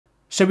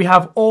So we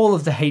have all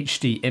of the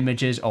HD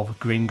images of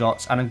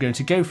Gringotts, and I'm going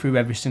to go through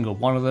every single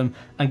one of them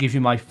and give you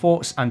my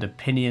thoughts and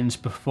opinions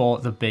before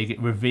the big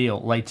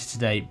reveal later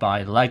today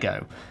by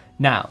LEGO.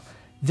 Now,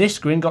 this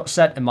Gringotts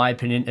set, in my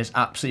opinion, is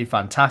absolutely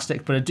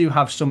fantastic, but I do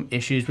have some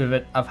issues with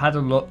it. I've had a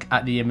look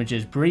at the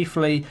images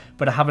briefly,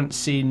 but I haven't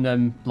seen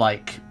them,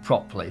 like,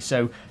 properly.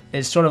 So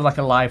it's sort of like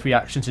a live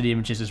reaction to the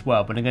images as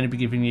well, but I'm going to be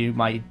giving you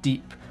my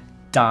deep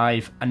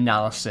dive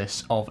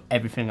analysis of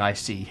everything I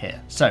see here.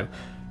 So,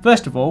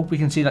 first of all, we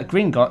can see that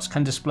Gringotts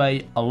can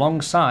display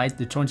alongside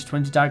the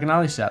 2020 Diagon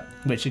Alley set,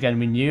 which again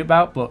we knew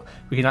about, but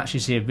we can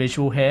actually see a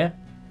visual here.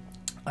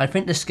 I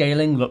think the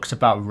scaling looks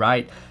about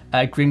right.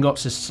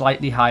 Gringotts is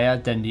slightly higher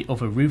than the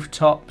other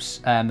rooftops,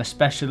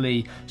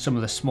 especially some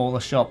of the smaller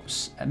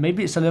shops.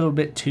 Maybe it's a little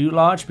bit too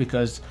large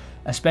because,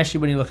 especially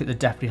when you look at the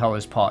Deathly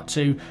Hallows Part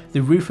 2,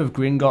 the roof of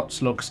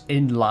Gringotts looks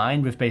in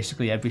line with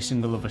basically every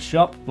single other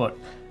shop, but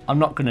I'm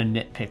not going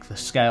to nitpick the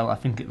scale. I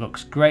think it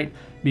looks great.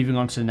 Moving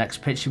on to the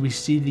next picture, we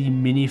see the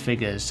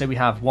minifigures. So we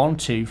have 1,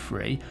 2,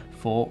 3,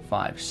 4,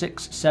 5,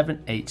 6,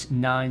 7, 8,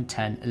 9,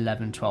 10,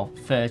 11, 12,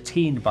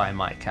 13 by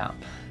my count.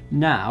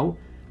 Now,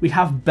 we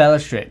have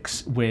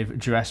Bellatrix with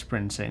dress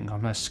printing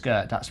on her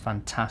skirt. That's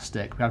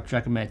fantastic. We have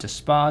Dragomator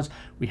Spars.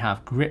 We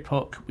have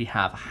Griphook. We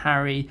have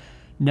Harry.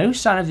 No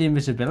sign of the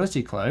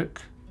invisibility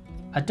cloak.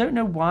 I don't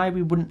know why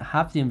we wouldn't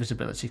have the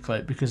invisibility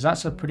cloak, because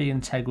that's a pretty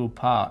integral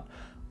part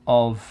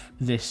of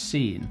this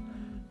scene.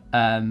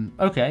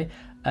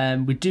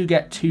 We do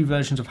get two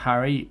versions of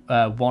Harry,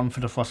 one for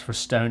the Philosopher's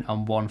Stone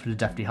and one for the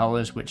Deathly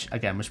Hallows, which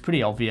again was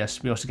pretty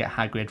obvious. We also get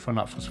Hagrid from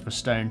that Philosopher's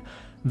Stone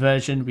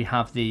version. We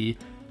have the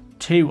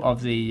two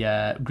of the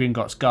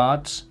Gringotts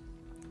guards.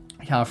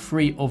 We have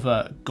 3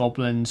 other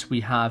goblins.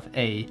 We have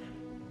a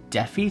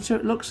Death Eater,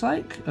 it looks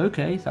like.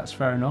 Okay, that's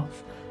fair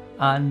enough.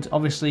 And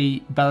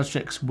obviously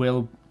Bellatrix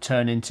will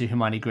turn into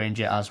Hermione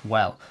Granger as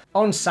well.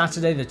 On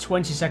Saturday the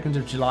 22nd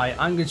of July,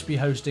 I'm going to be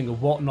hosting a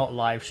Whatnot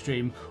live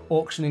stream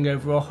auctioning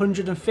over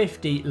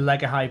 150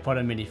 LEGO Harry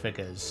Potter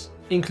minifigures,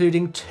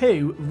 including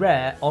 2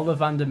 rare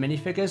Ollivander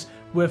minifigures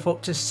worth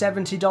up to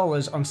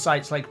 $70 on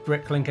sites like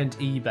Bricklink and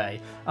eBay.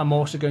 I'm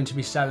also going to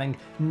be selling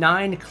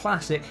 9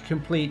 classic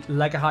complete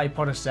LEGO Harry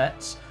Potter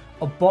sets,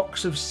 a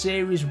box of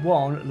Series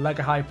 1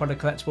 LEGO Harry Potter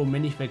collectible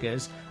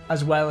minifigures,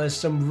 as well as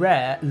some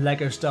rare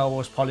LEGO Star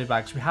Wars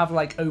polybags. We have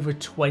like over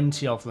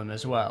 20 of them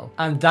as well.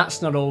 And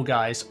that's not all,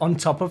 guys. On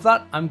top of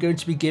that, I'm going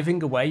to be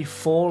giving away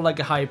 4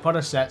 LEGO Harry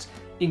Potter sets,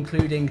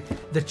 including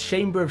the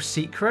Chamber of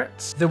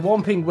Secrets, the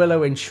Whomping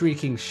Willow and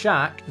Shrieking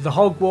Shack, the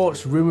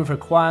Hogwarts Room of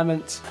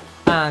Requirements,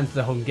 and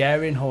the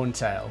Hungarian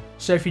Horntail.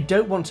 So if you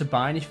don't want to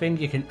buy anything,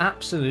 you can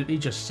absolutely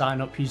just sign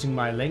up using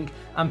my link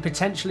and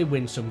potentially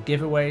win some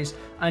giveaways,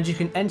 and you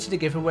can enter the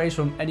giveaways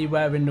from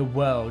anywhere in the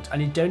world,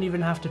 and you don't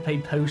even have to pay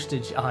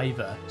postage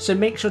either. So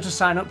make sure to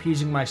sign up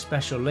using my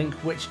special link,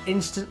 which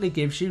instantly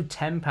gives you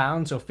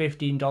 £10 or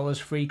 $15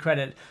 free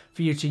credit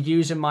for you to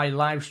use in my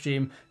live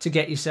stream to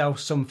get yourself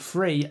some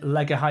free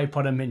LEGO Harry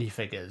Potter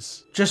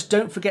minifigures. Just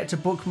don't forget to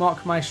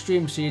bookmark my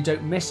stream so you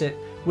don't miss it,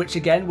 which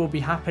again will be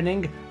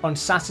happening on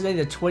Saturday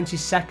the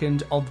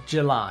 22nd of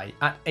July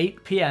at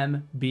 8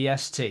 PM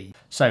BST.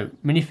 So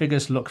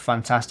minifigures look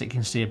fantastic. You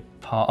can see a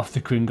part of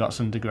the Gringotts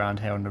Underground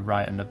here on the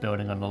right and the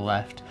building on the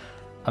left.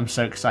 I'm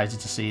so excited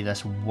to see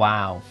this.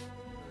 Wow.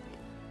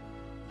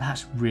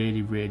 That's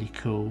really, really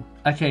cool.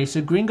 Okay,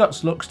 so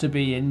Gringotts looks to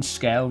be in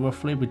scale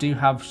roughly. We do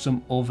have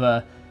some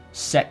other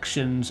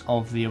sections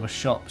of the other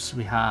shops.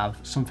 We have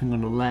something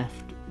on the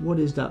left. What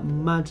is that?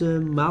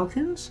 Madame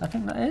Malkin's, I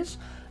think that is.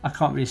 I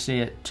can't really see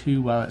it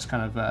too well. It's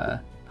kind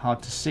of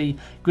hard to see.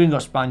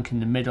 Gringotts Bank in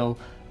the middle.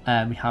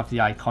 We have the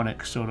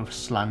iconic sort of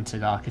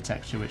slanted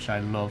architecture, which I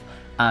love.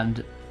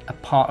 And a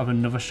part of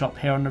another shop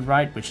here on the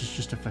right, which is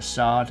just a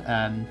facade.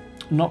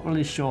 Not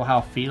really sure how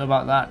I feel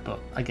about that, but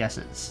I guess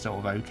it's sort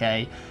of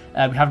okay.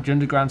 We have the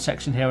underground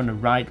section here on the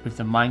right with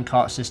the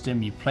minecart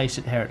system. You place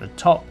it here at the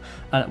top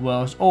and it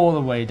whirls all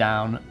the way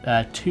down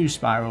 2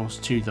 spirals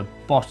to the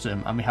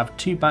bottom, and we have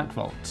 2 bank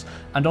vaults.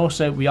 And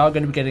also we are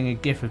going to be getting a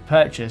gift of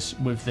purchase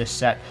with this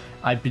set.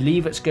 I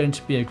believe it's going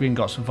to be a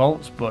Gringotts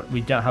vault, but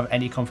we don't have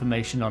any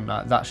confirmation on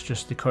that. That's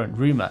just the current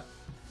rumour.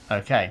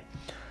 Okay,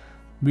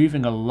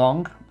 moving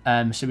along.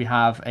 So we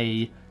have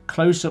a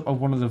close-up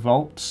of one of the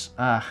vaults.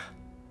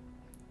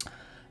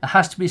 It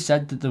has to be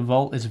said that the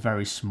vault is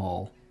very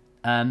small.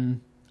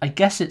 I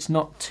guess it's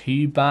not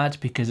too bad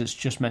because it's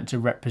just meant to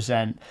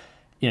represent,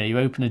 you know, you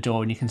open a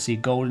door and you can see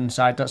gold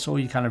inside. That's all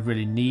you kind of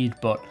really need.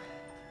 But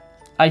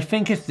I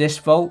think if this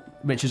vault,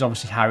 which is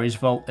obviously Harry's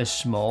vault, is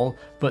small,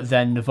 but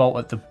then the vault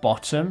at the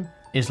bottom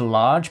is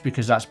large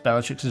because that's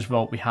Bellatrix's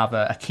vault. We have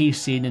a key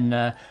scene in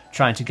there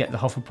trying to get the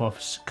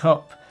Hufflepuff's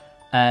cup.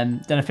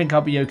 Then I think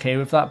I'll be okay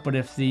with that. But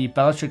if the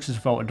Bellatrix's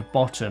vault at the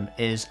bottom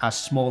is as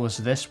small as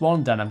this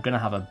one, then I'm going to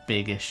have a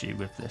big issue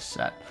with this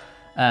set.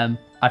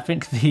 I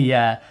think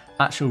the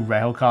actual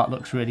rail cart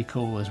looks really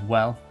cool as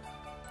well.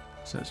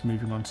 So it's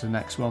moving on to the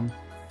next one.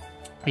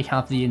 We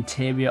have the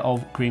interior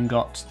of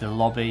Gringotts, the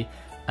lobby.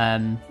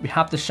 We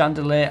have the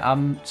chandelier.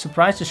 I'm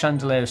surprised the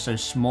chandelier is so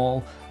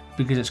small.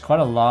 because it's quite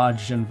a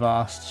large and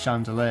vast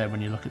chandelier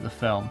when you look at the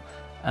film.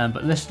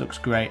 But this looks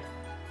great.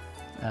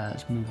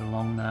 Let's move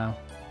along now.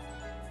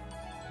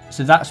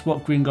 So that's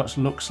what Gringotts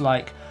looks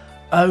like.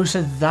 Oh,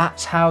 so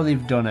that's how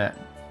they've done it.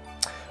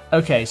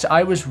 Okay, so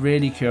I was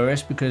really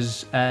curious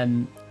because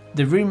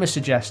the rumour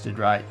suggested,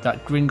 right,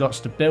 that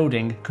Gringotts, the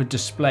building, could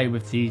display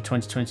with the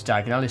 2020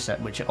 Diagonally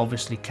set, which it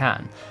obviously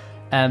can.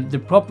 The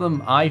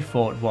problem I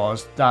thought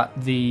was that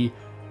the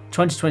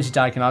 2020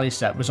 Diagonally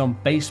set was on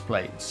base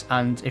plates,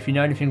 and if you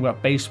know anything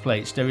about base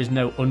plates, there is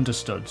no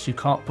understuds. You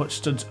can't put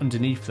studs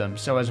underneath them,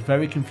 so I was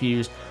very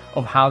confused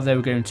of how they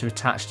were going to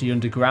attach the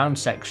underground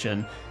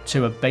section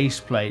to a base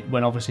plate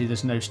when obviously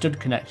there's no stud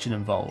connection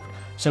involved.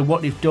 So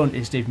what they've done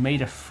is they've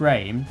made a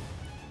frame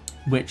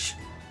which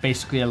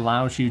basically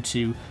allows you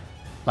to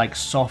like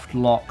soft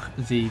lock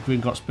the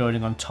Gringotts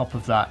building on top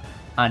of that,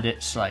 and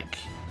it's like,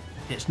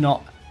 it's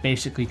not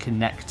basically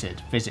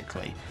connected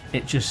physically,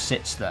 it just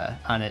sits there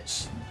and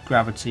it's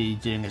gravity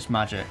doing its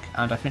magic,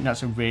 and I think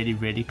that's a really,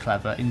 really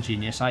clever,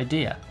 ingenious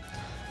idea.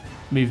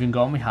 Moving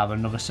on, we have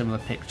another similar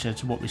picture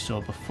to what we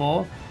saw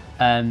before.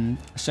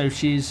 So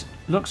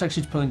looks like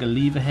she's pulling a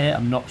lever here.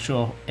 I'm not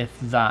sure if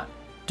that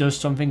does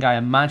something. I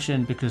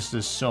imagine because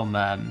there's some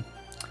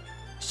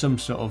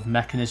sort of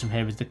mechanism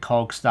here with the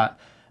cogs that,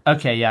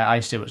 okay, yeah, I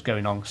see what's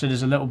going on. So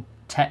there's a little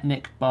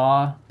Technic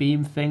bar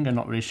beam thing, I'm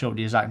not really sure what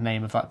the exact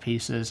name of that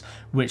piece is,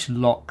 which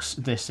locks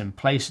this in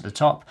place at the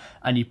top,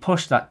 and you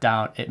push that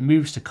down, it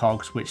moves the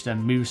cogs, which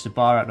then moves the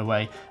bar out of the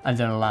way and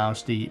then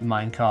allows the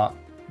minecart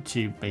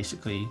to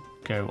basically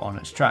go on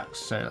its tracks.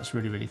 So that's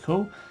really, really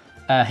cool.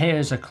 Here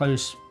is a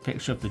close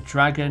picture of the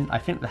dragon. I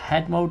think the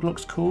head mold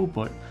looks cool,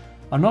 but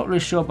I'm not really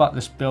sure about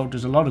this build.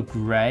 There's a lot of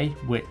grey,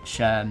 which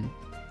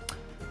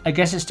I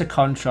guess it's to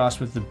contrast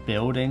with the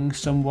building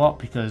somewhat,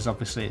 because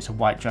obviously it's a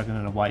white dragon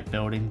and a white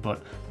building,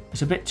 but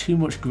it's a bit too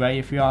much grey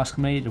if you ask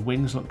me. The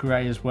wings look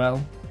grey as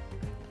well.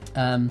 It's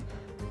going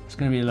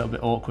to be a little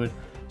bit awkward.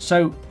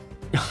 So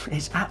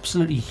it's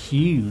absolutely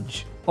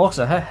huge.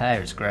 Also, her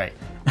hair is great.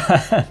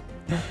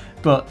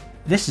 But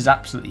this is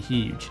absolutely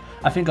huge.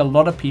 I think a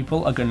lot of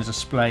people are going to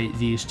display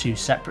these two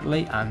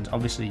separately, and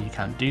obviously you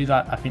can do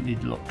that. I think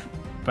they'd look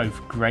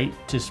both great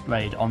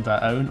displayed on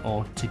their own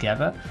or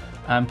together.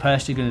 I'm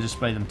personally going to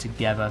display them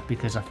together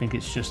because I think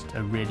it's just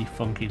a really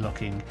funky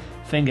looking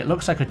thing. It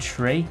looks like a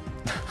tree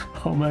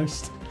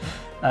almost.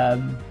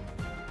 So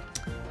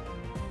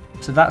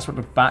that's what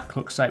the back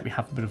looks like. We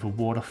have a bit of a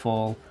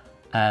waterfall.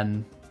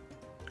 I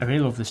really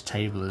love this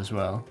table as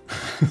well.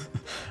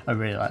 I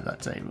really like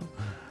that table.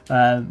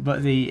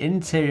 But the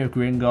interior of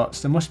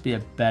Gringotts, there must be a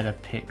better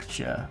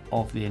picture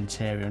of the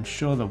interior. I'm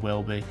sure there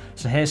will be.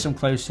 So here's some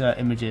closer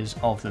images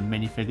of the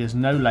minifigures.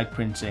 No leg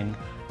printing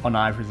on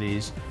either of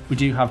these. We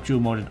do have dual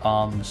molded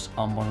arms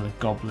on one of the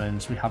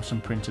goblins. We have some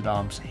printed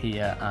arms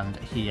here and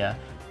here,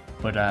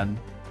 but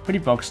pretty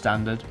bog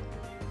standard.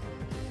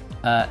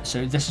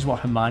 So this is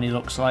what Hermione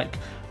looks like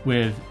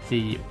with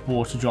the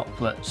water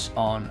droplets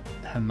on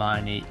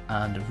Hermione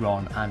and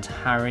Ron and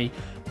Harry,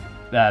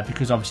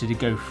 because obviously they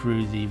go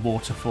through the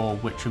waterfall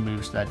which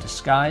removes their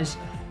disguise.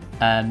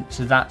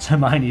 So that's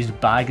Hermione's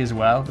bag as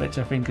well, which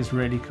I think is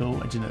really cool.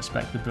 I didn't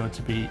expect the build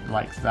to be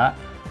like that.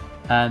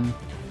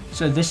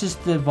 So this is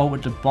the vault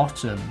at the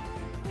bottom.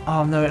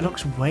 Oh no, it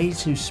looks way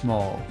too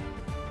small.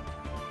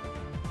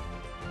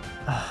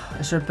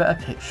 Is there a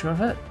better picture of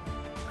it?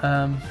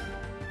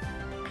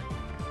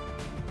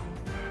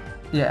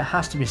 Yeah, it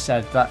has to be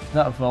said that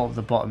that vault at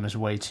the bottom is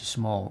way too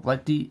small.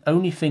 Like, the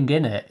only thing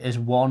in it is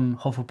one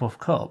Hufflepuff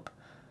cup.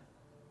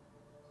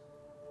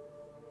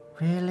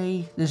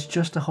 Really? There's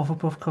just a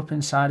Hufflepuff cup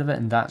inside of it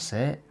and that's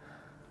it?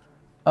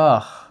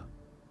 Ugh.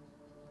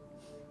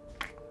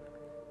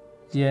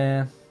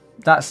 Yeah.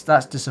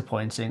 That's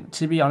disappointing.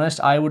 To be honest,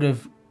 I would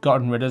have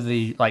gotten rid of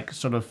the like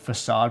sort of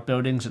facade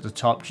buildings at the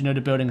top. Do you know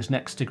the buildings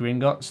next to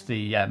Gringotts,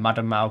 the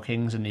Madame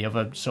Malkings and the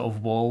other sort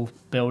of wall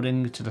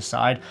building to the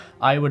side?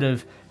 I would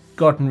have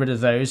gotten rid of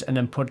those and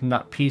then putting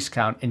that piece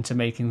count into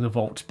making the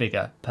vaults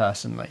bigger,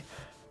 personally.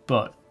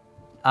 But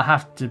I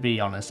have to be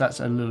honest,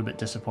 that's a little bit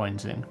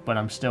disappointing, but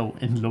I'm still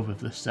in love with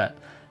this set.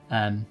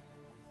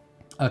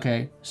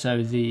 Okay,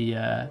 so the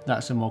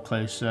that's a more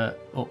closer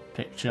up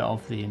picture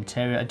of the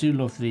interior. I do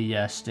love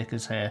the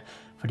stickers here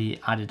for the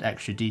added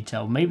extra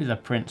detail. Maybe they're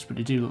prints, but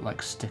they do look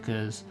like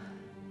stickers.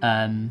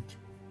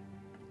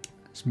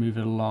 Let's move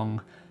it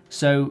along.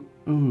 So,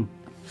 ooh,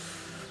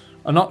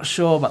 I'm not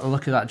sure about the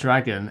look of that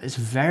dragon. It's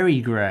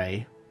very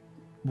grey.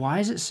 Why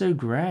is it so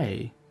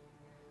grey?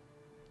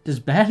 There's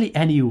barely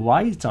any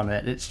white on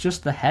it. It's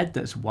just the head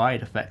that's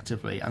white,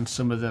 effectively, and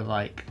some of the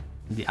like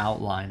the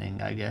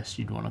outlining, I guess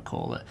you'd want to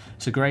call it.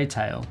 It's a grey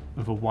tail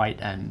with a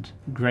white end,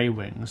 grey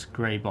wings,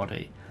 grey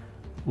body,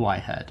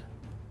 white head.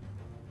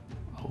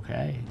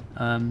 Okay.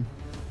 I'm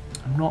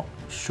not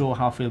sure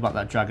how I feel about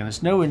that dragon.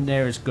 It's nowhere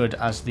near as good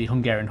as the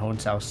Hungarian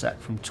Horntail set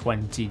from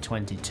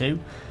 2022,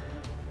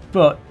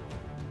 but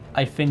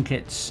I think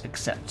it's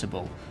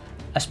acceptable.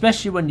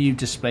 Especially when you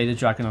display the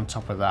dragon on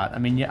top of that. I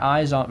mean, your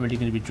eyes aren't really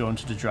going to be drawn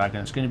to the dragon.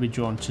 It's going to be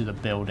drawn to the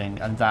building,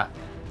 and that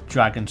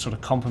dragon sort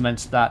of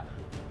complements that.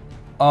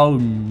 Oh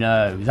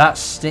no, that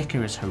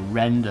sticker is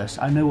horrendous.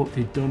 I know what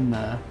they've done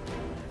there.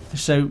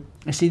 So,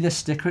 you see this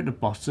sticker at the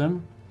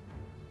bottom?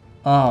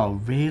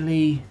 Oh,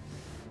 really?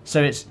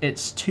 So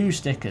it's 2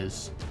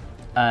 stickers.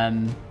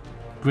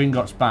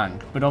 Gringotts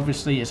Bank, but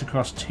obviously it's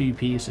across 2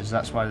 pieces,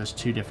 that's why there's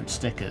 2 different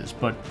stickers,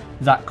 but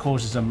that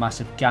causes a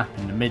massive gap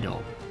in the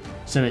middle.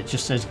 So it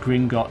just says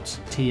Gringotts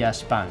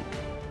TS Bank.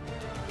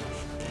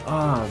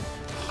 Oh.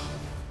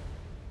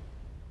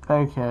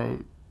 Okay.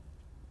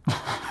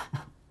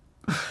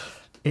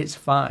 It's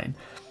fine.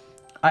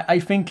 I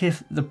think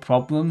if the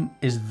problem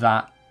is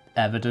that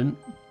evident,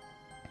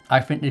 I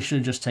think they should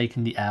have just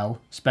taken the L,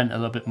 spent a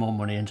little bit more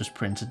money and just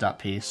printed that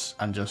piece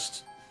and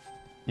just,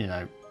 you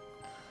know,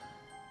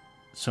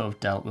 sort of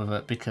dealt with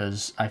it,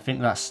 because I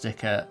think that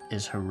sticker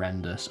is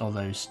horrendous, or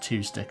those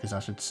 2 stickers I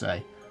should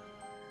say.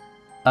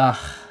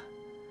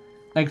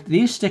 Like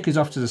these stickers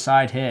off to the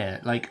side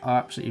here, like, are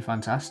absolutely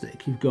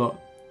fantastic. You've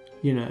got,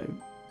 you know,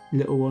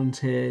 little ones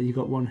here, you've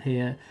got one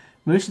here.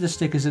 Most of the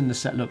stickers in the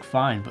set look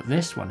fine, but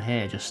this one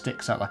here just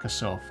sticks out like a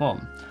sore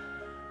thumb.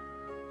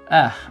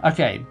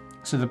 Okay,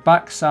 so the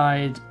back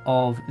side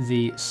of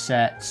the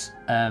set,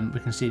 we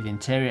can see the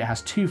interior. It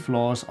has 2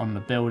 floors on the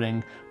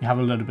building. We have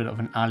a little bit of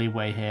an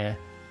alleyway here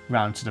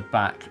round to the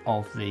back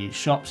of the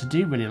shops. I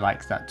do really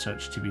like that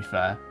touch, to be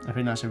fair. I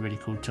think that's a really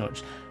cool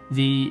touch.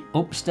 The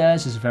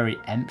upstairs is very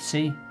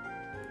empty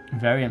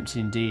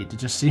indeed. There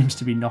just seems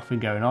to be nothing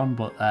going on,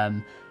 but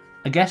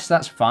I guess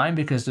that's fine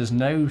because there's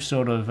no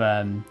sort of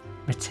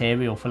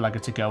material for Lego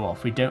to go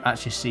off. We don't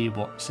actually see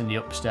what's in the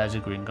upstairs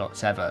of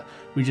Gringotts ever.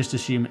 We just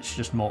assume it's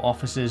just more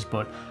offices,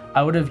 but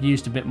I would have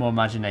used a bit more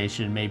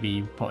imagination,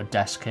 maybe put a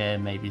desk here,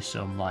 maybe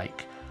some,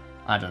 like,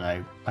 I don't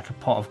know, like a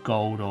pot of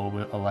gold or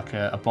like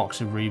a box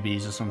of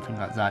rubies or something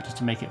like that, just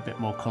to make it a bit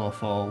more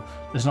colourful.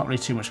 There's not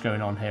really too much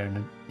going on here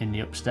in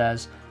the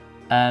upstairs.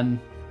 I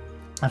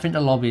think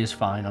the lobby is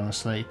fine,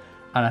 honestly,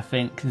 and I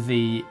think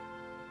the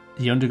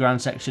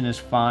underground section is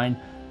fine.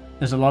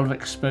 There's a lot of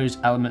exposed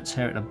elements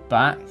here at the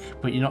back,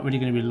 but you're not really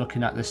going to be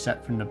looking at this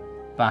set from the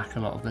back a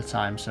lot of the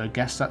time, so I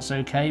guess that's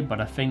okay. But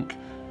I think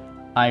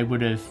I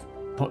would have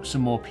put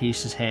some more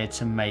pieces here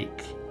to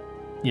make,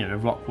 you know, the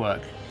rock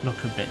work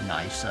look a bit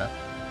nicer,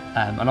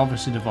 and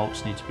obviously the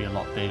vaults need to be a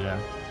lot bigger.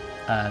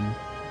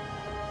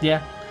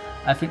 Yeah,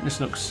 I think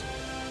this looks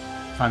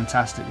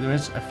fantastic. There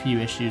is a few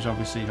issues,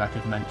 obviously, like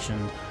I've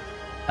mentioned.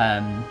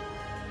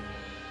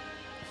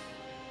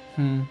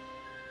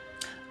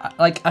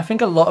 I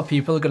think a lot of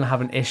people are going to have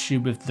an issue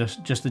with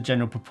just the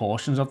general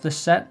proportions of this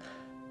set,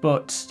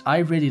 but I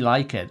really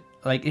like it.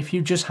 Like, if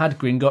you just had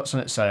Gringotts on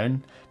its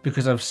own,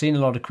 because I've seen a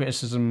lot of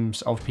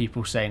criticisms of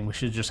people saying we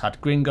should have just had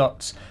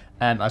Gringotts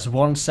as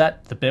one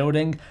set, the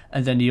building,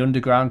 and then the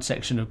underground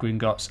section of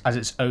Gringotts as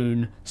its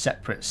own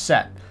separate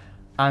set.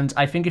 And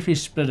I think if you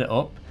split it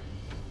up,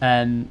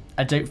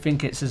 I don't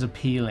think it's as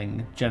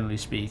appealing, generally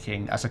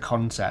speaking, as a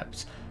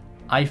concept.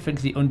 I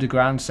think the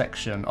underground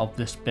section of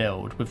this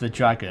build with the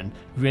dragon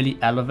really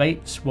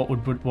elevates what would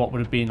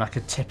have been like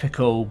a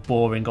typical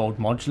boring old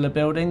modular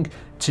building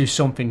to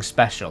something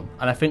special.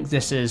 And I think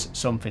this is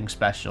something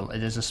special.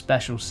 It is a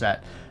special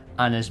set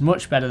and is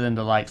much better than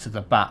the likes of the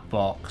Bat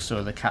Box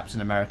or the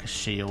Captain America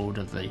shield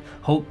or the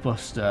Hulk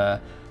Buster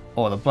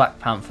or the Black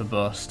Panther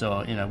bust,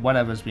 or, you know,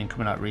 whatever's been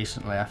coming out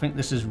recently. I think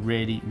this is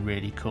really,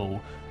 really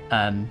cool,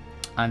 and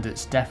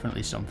it's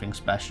definitely something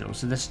special.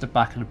 So this is the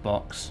back of the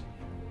box.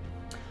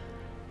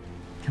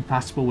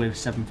 Compatible with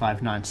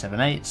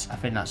 75978. I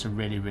think that's a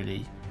really,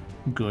 really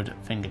good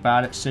thing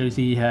about it. So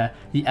the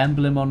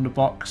emblem on the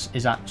box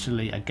is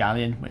actually a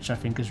galleon, which I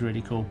think is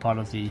really cool. Part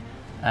of the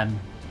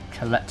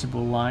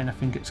collectible line, I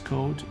think it's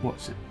called. What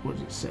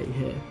does it say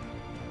here?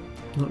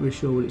 I'm not really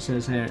sure what it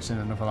says here. It's in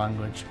another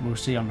language. We'll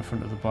see on the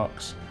front of the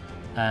box.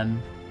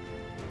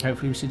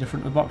 Hopefully we see the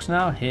front of the box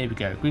now. Here we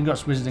go.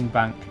 Gringotts Wizarding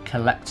Bank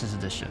Collector's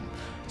Edition.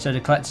 So the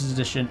Collector's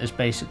Edition is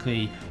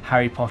basically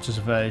Harry Potter's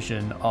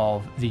version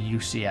of the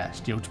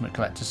UCS, the Ultimate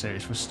Collector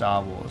Series for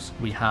Star Wars.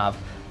 We have,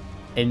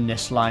 in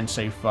this line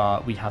so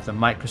far, we have the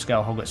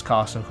microscale Hogwarts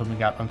Castle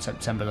coming out on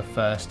September the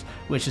 1st,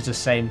 which is the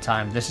same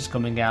time this is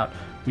coming out.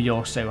 We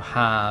also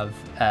have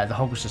the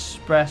Hogwarts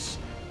Express,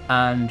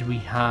 and we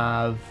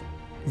have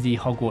the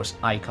Hogwarts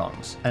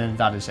icons, and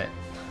that is it.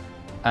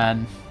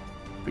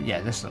 But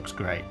yeah, this looks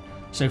great.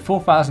 So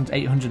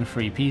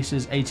 4,803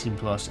 pieces, 18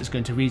 plus, is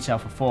going to retail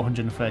for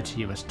 $430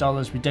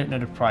 US. We don't know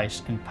the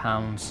price in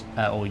pounds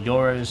or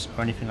euros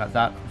or anything like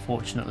that,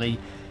 unfortunately,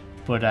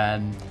 but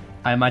I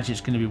imagine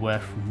it's going to be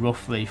worth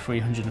roughly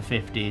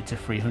 350 to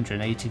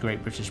 380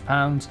 Great British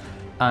pounds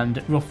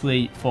and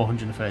roughly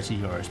 430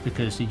 euros,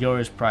 because the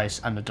euros price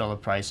and the dollar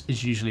price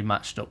is usually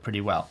matched up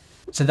pretty well.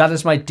 So that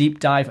is my deep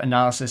dive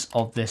analysis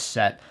of this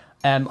set.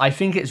 I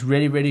think it's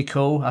really, really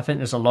cool. I think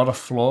there's a lot of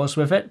flaws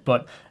with it,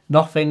 but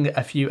nothing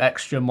a few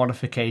extra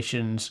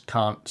modifications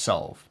can't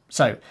solve.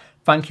 So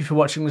thank you for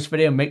watching this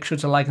video. Make sure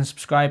to like and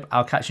subscribe.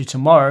 I'll catch you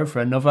tomorrow for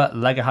another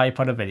LEGO Harry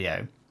Potter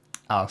video.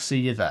 I'll see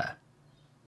you there.